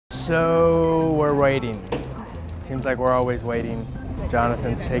So we're waiting. Seems like we're always waiting.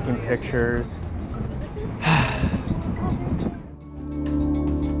 Jonathan's taking pictures.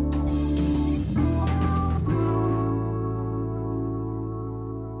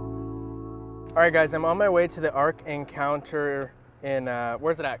 All right, guys, I'm on my way to the ARK encounter in,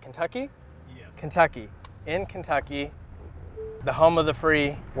 where's it at, Kentucky? Yes. Kentucky. In Kentucky, the home of the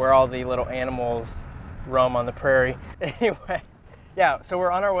free, where all the little animals roam on the prairie. Anyway, yeah, so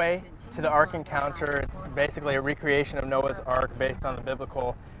we're on our way to the ARK encounter. It's basically a recreation of Noah's Ark based on the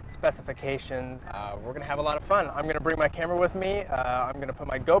biblical specifications. We're gonna have a lot of fun. I'm gonna bring my camera with me. I'm gonna put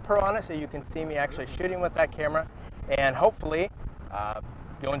my GoPro on it so you can see me actually shooting with that camera. And hopefully,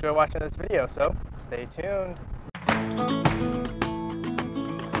 you'll enjoy watching this video, so stay tuned.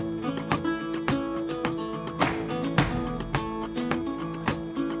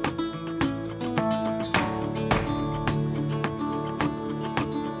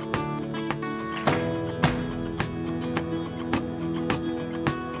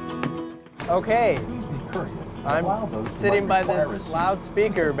 Okay, I'm sitting by this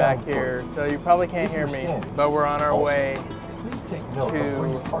loudspeaker back here, so you probably can't hear me, but we're on our way to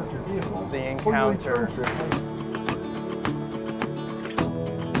the encounter.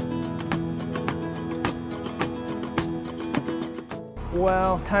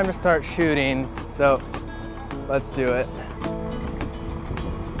 Well, time to start shooting, so let's do it.